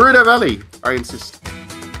 Gerudo Valley, I insist.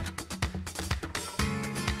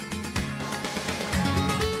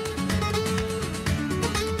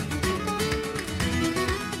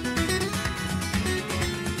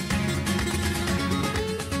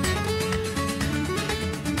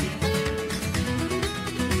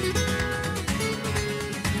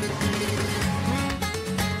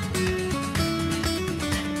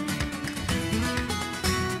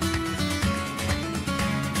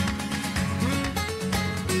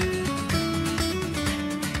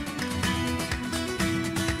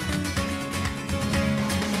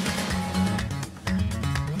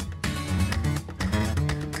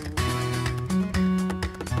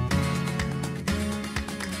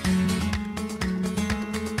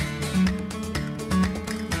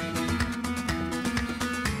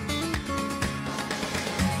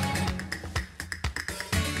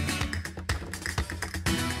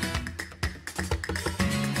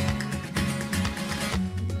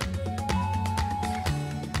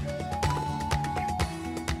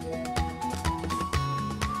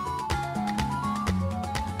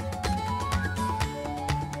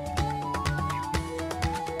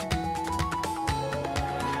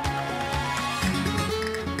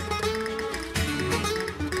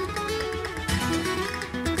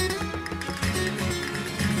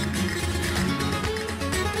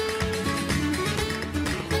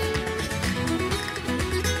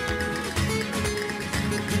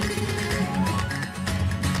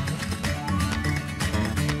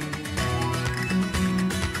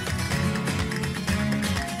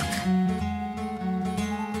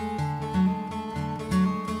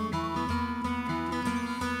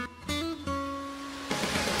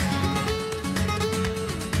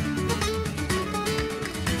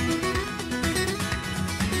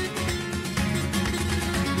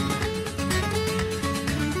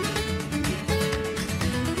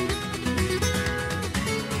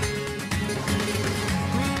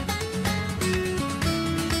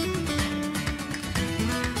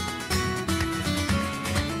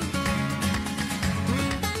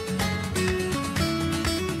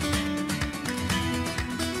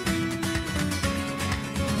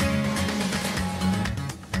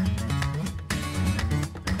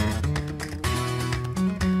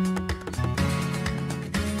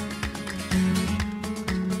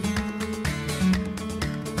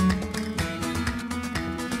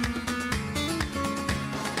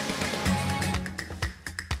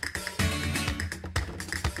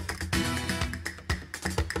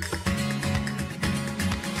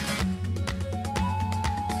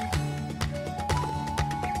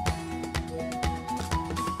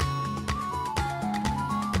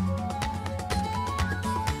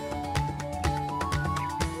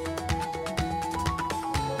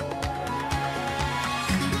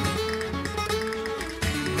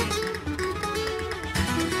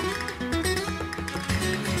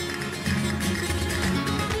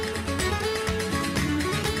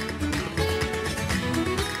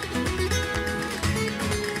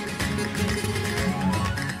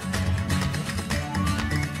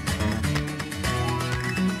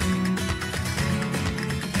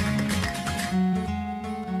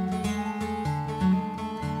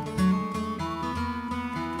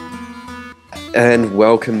 And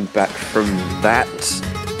welcome back from that.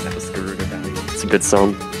 That was Garuda Valley. It's a good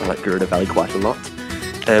song. I like Garuda Valley quite a lot.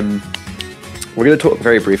 We're going to talk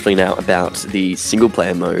very briefly now about the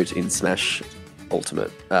single-player mode in Smash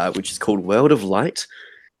Ultimate, which is called World of Light,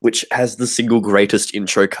 which has the single greatest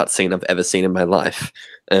intro cutscene I've ever seen in my life.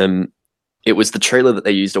 It was the trailer that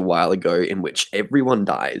they used a while ago in which everyone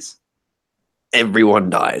dies. Everyone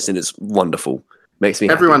dies, and it's wonderful. Makes me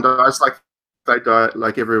Everyone happy. dies like they die,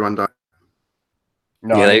 like everyone dies.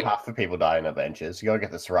 No, Yeah, half the people die in Avengers. You gotta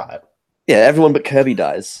get this right. Yeah, everyone but Kirby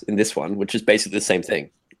dies in this one, which is basically the same thing,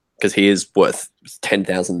 because he is worth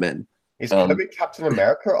 10,000 men. Is Kirby Captain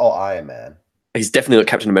America or Iron Man? He's definitely not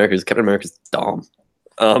Captain America, because Captain America's dumb.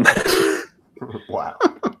 Wow.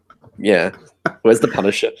 Yeah. Where's the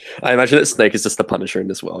Punisher? I imagine that Snake is just the Punisher in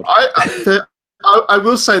this world. I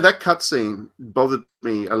will say that cutscene bothered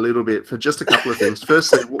me a little bit for just a couple of things.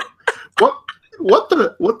 Firstly, what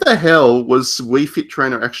the hell was Wii Fit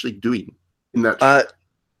Trainer actually doing in that?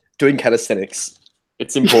 Doing calisthenics.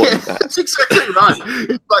 It's important. Yeah, that's exactly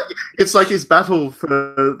right. It's like his battle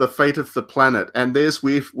for the fate of the planet, and there's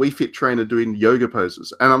Wii Fit Trainer doing yoga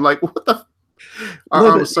poses, and I'm like, what the?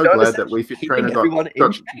 I'm so glad that Wii Fit Trainer got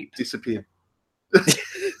disappeared.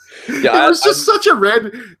 Yeah, It was just such a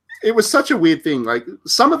red. It was such a weird thing. Like,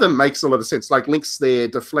 some of them makes a lot of sense. Like, Link's there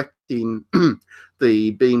deflecting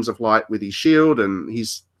the beams of light with his shield, and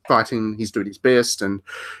he's fighting. He's doing his best, and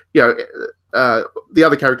the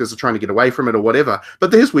other characters are trying to get away from it or whatever.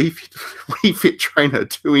 But there's Wii Fit Trainer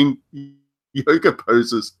doing yoga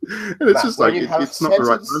poses, and it's just like it's not the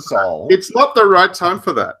right time. It's not the right time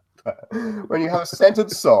for that. When you have a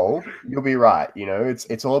centered soul, you'll be right. You know,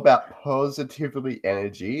 it's all about positively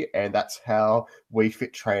energy, and that's how Wii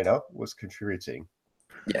Fit Trainer was contributing.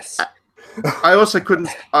 Yes. I also couldn't.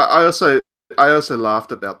 I also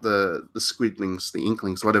laughed about the squidlings, the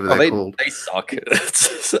inklings, whatever they're called. They suck.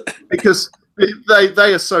 Because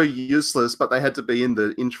they are so useless, but they had to be in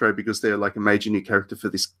the intro because they're like a major new character for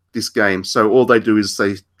this game. So all they do is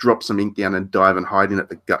they drop some ink down and dive and hide in it,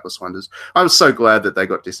 the gutless wonders. I'm so glad that they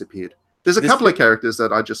got disappeared. There's a couple of characters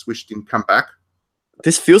that I just wish didn't come back.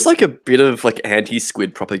 This feels like a bit of like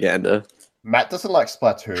anti-squid propaganda. Matt doesn't like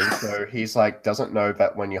Splatoon, so he's like doesn't know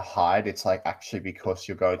that when you hide, it's like actually because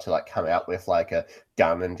you're going to like come out with like a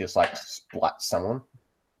gun and just like splat someone.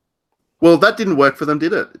 Well, that didn't work for them,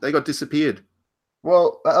 did it? They got disappeared.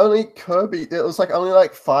 Well, only Kirby. It was like only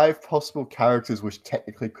like 5 possible characters which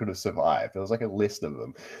technically could have survived. There was like a list of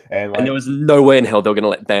them, and there was no way in hell they were going to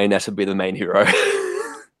let Bayonetta be the main hero.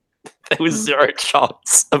 There was zero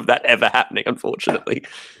chance of that ever happening, unfortunately.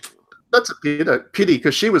 That's a pity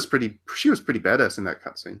because she was pretty badass in that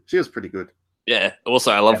cutscene. She was pretty good. Yeah.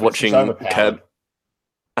 Also, I love watching Kirby.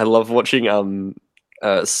 I love watching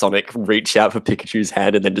Sonic reach out for Pikachu's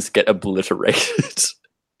hand and then just get obliterated.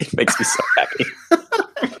 It makes me so happy.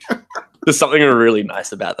 There's something really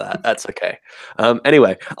nice about that. That's okay.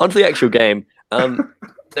 Anyway, on to the actual game.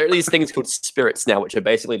 There are these things called spirits now, which are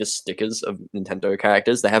basically just stickers of Nintendo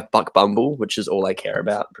characters. They have Buck Bumble, which is all I care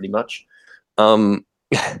about, pretty much.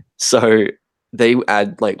 So they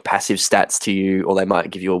add like passive stats to you, or they might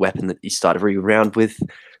give you a weapon that you start every round with,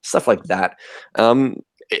 stuff like that.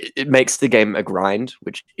 It makes the game a grind,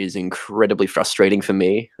 which is incredibly frustrating for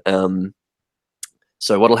me.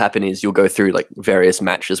 So what'll happen is you'll go through like various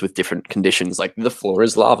matches with different conditions, like the floor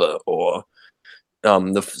is lava, or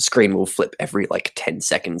the screen will flip every like 10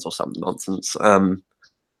 seconds or some nonsense.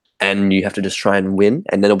 And you have to just try and win.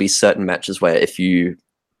 And then there'll be certain matches where if you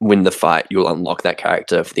win the fight, you'll unlock that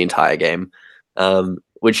character for the entire game,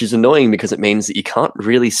 which is annoying because it means that you can't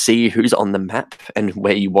really see who's on the map and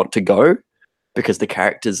where you want to go, because the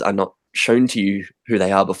characters are not shown to you who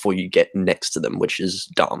they are before you get next to them, which is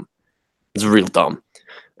dumb. It's real dumb.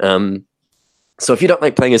 So if you don't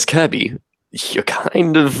like playing as Kirby, you're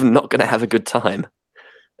kind of not going to have a good time.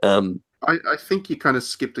 I think you kind of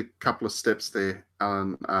skipped a couple of steps there,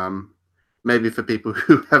 Alan. Maybe for people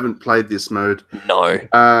who haven't played this mode. No.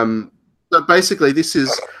 So basically, this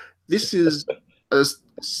is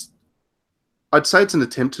I'd say it's an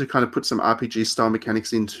attempt to kind of put some RPG style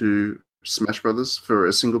mechanics into Smash Brothers for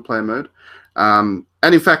a single player mode. And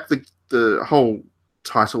in fact, the whole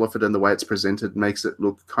title of it and the way it's presented makes it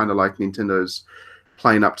look kind of like Nintendo's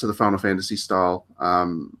playing up to the Final Fantasy style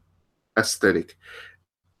aesthetic.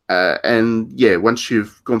 And yeah, once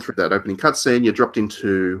you've gone through that opening cutscene, you're dropped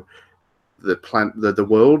into the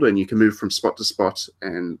world, and you can move from spot to spot.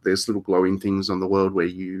 And there's little glowing things on the world where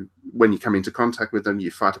when you come into contact with them,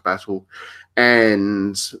 you fight a battle,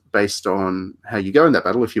 and based on how you go in that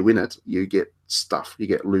battle, if you win it, you get stuff, you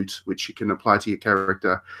get loot, which you can apply to your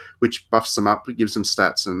character, which buffs them up, it gives them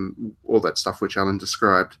stats and all that stuff which Alan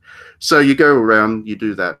described. So you go around, you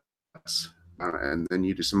do that, and then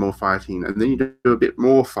you do some more fighting, and then you do a bit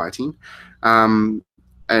more fighting, and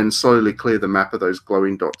slowly clear the map of those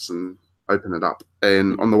glowing dots and open it up,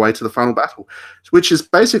 and on the way to the final battle, which is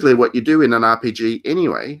basically what you do in an RPG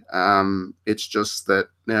anyway. It's just that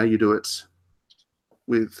now you do it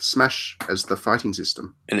with Smash as the fighting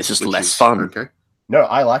system, and it's just less fun. Okay. No,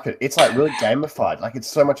 I like it. It's like really gamified. Like it's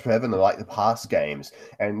so much better than like the past games.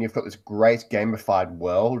 And you've got this great gamified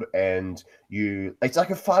world, and it's like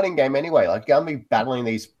a fighting game anyway. Like you're gonna be battling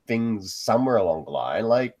these things somewhere along the line.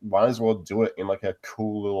 Like might as well do it in like a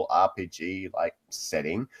cool little RPG like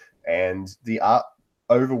setting. And the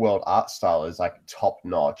overworld art style is like top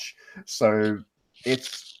notch. So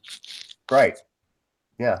it's great.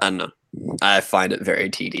 Yeah. I don't know. I find it very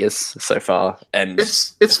tedious so far, and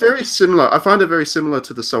it's very similar. I find it very similar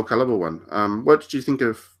to the Soul Calibur one. What did you think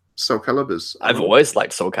of Soul Calibur's? I've always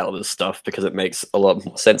liked Soul Calibur's stuff because it makes a lot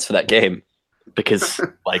more sense for that game. Because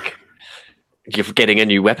like you're getting a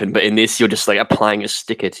new weapon, but in this you're just like applying a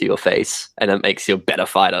sticker to your face, and it makes you a better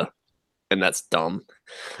fighter, and that's dumb.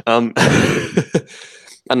 I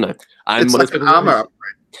don't know. It's like an armor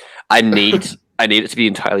upgrade. I need it to be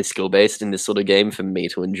entirely skill based in this sort of game for me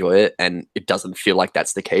to enjoy it, and it doesn't feel like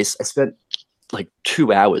that's the case. I spent like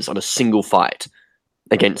 2 hours on a single fight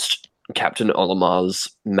against Captain Olimar's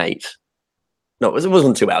mate. No, it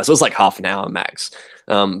wasn't 2 hours. It was like half an hour max,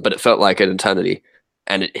 but it felt like an eternity.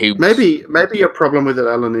 And maybe your problem with it,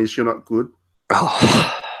 Alan, is you're not good.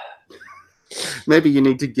 Oh. Maybe you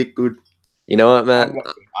need to get good. You know what, Matt?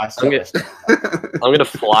 I'm gonna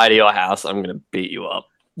fly to your house. I'm gonna beat you up.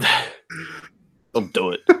 I'll do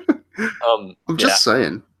it. I'm just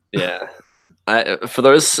saying. Yeah. For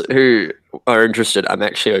those who are interested, I'm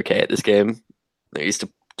actually okay at this game. I used to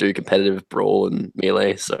do competitive Brawl and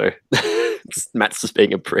Melee, so Matt's just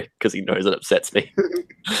being a prick because he knows it upsets me.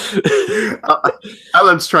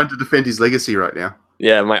 Alan's trying to defend his legacy right now.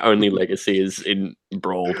 Yeah, my only legacy is in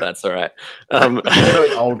Brawl. That's all right.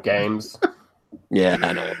 Old games. Yeah,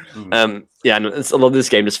 I know. Yeah, a lot of this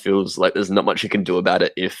game just feels like there's not much you can do about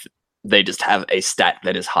it if they just have a stat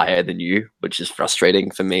that is higher than you, which is frustrating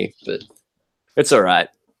for me, but it's all right.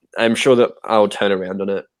 I'm sure that I'll turn around on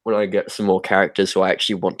it when I get some more characters who I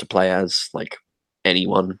actually want to play as, like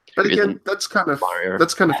anyone. But again, that's kind of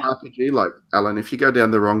RPG, like Alan. If you go down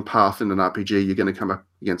the wrong path in an RPG, you're going to come up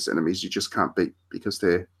against enemies you just can't beat because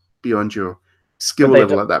they're beyond your skill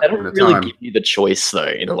level at that point in time. They don't really give you the choice though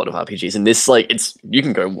in a lot of RPGs. And this, like, you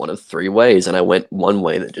can go one of three ways, and I went one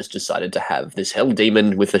way that just decided to have this hell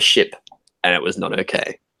demon with a ship, and it was not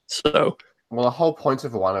okay. So, well, the whole point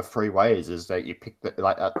of one of three ways is that you pick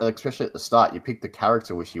especially at the start, you pick the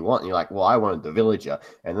character which you want, and you're like, well, I wanted the villager,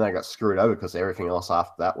 and then I got screwed over because everything else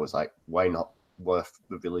after that was like way not worth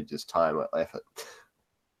the villager's time or effort.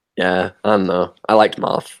 Yeah, I don't know. I liked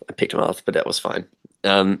Marth. I picked Marth, but that was fine.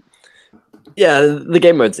 Yeah, the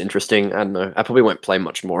game mode's interesting. I don't know. I probably won't play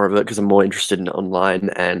much more of it because I'm more interested in online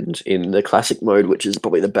and in the classic mode, which is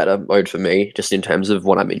probably the better mode for me, just in terms of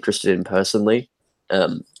what I'm interested in personally. A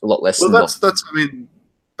lot less. Well,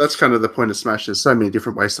 that's kind of the point of Smash. There's so many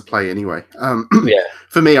different ways to play anyway. Yeah.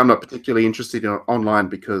 For me, I'm not particularly interested in online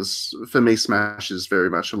because for me, Smash is very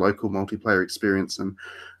much a local multiplayer experience, and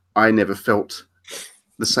I never felt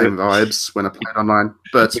the same vibes when I played online.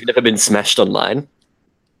 But you've never been smashed online.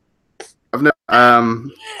 I've never.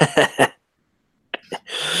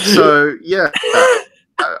 So yeah,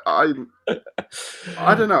 I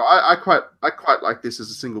don't know. I quite like this as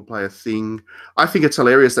a single player thing. I think it's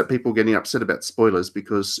hilarious that people are getting upset about spoilers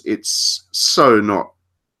because it's so not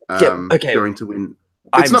going to win.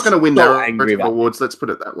 It's not going to win narrative awards. Let's put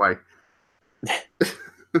it that way.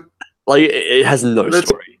 Like it has no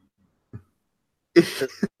story.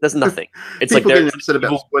 There's nothing. It's people like they're getting upset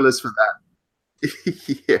about spoilers for that.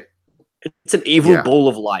 Yeah. It's an evil ball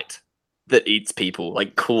of light that eats people.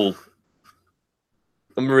 Like, cool.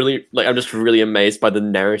 I'm just really amazed by the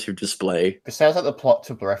narrative display. It sounds like the plot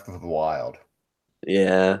to Breath of the Wild.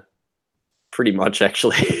 Yeah, pretty much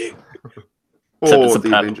actually. Or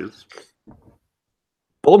the Avengers.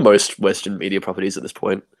 Or most Western media properties at this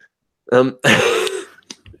point.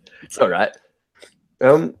 It's all right.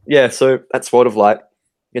 Yeah, so that's World of Light.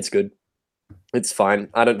 It's good. It's fine.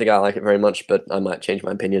 I don't think I like it very much, but I might change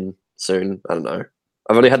my opinion soon. I don't know.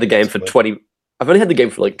 I've only had the game for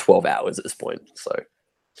like 12 hours at this point, so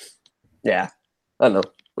Yeah, I don't know.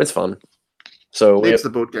 It's fun. So Needs the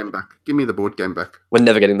board game back. Give me the board game back. we're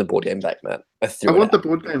never getting the board game back, Matt. I threw I it want the out.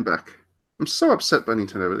 board game back. I'm so upset by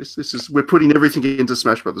Nintendo. This is we're putting everything into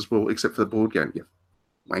Smash Brothers Brawl except for the board game. You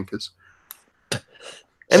wankers.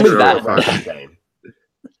 And with 0 that- out of 5. game.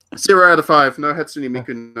 0 out of 5. No Hatsune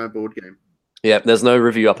Miku, no board game. Yeah, there's no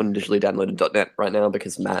review up on digitallydownloaded.net right now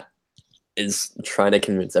because Matt is trying to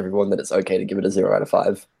convince everyone that it's okay to give it a 0 out of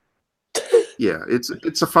 5. Yeah, it's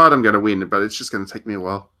a fight I'm going to win, but it's just going to take me a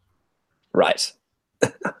while. Right.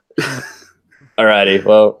 Alrighty.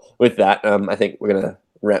 Well, with that, I think we're gonna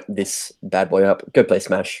wrap this bad boy up. Go play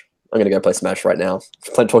Smash. I'm gonna go play Smash right now.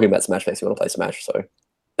 I'm talking about Smash makes me want to play Smash, so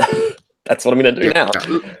that's what I'm gonna do now.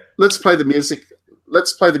 Let's play the music.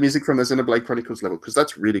 Let's play the music from the Xenoblade Chronicles level because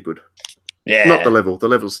that's really good. Yeah. Not the level. The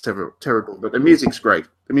level's terrible, but the music's great.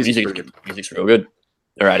 The music's Music's brilliant. Music's real good.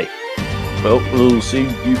 Alrighty. Well, we'll see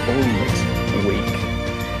you all next week.